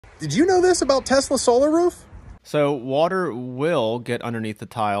Did you know this about Tesla Solar Roof? So water will get underneath the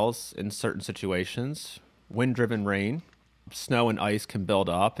tiles in certain situations. Wind-driven rain, snow and ice can build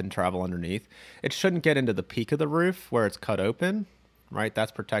up and travel underneath. It shouldn't get into the peak of the roof where it's cut open, right?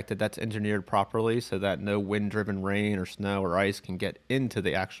 That's protected. That's engineered properly so that no wind-driven rain or snow or ice can get into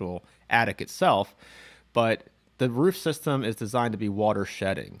the actual attic itself. But the roof system is designed to be water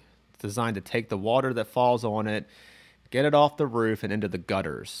shedding. It's designed to take the water that falls on it, get it off the roof and into the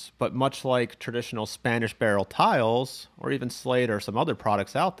gutters. But much like traditional Spanish barrel tiles or even slate or some other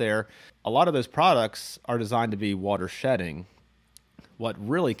products out there, a lot of those products are designed to be water shedding. What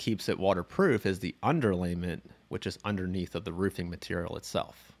really keeps it waterproof is the underlayment, which is underneath of the roofing material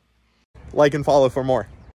itself. Like and follow for more.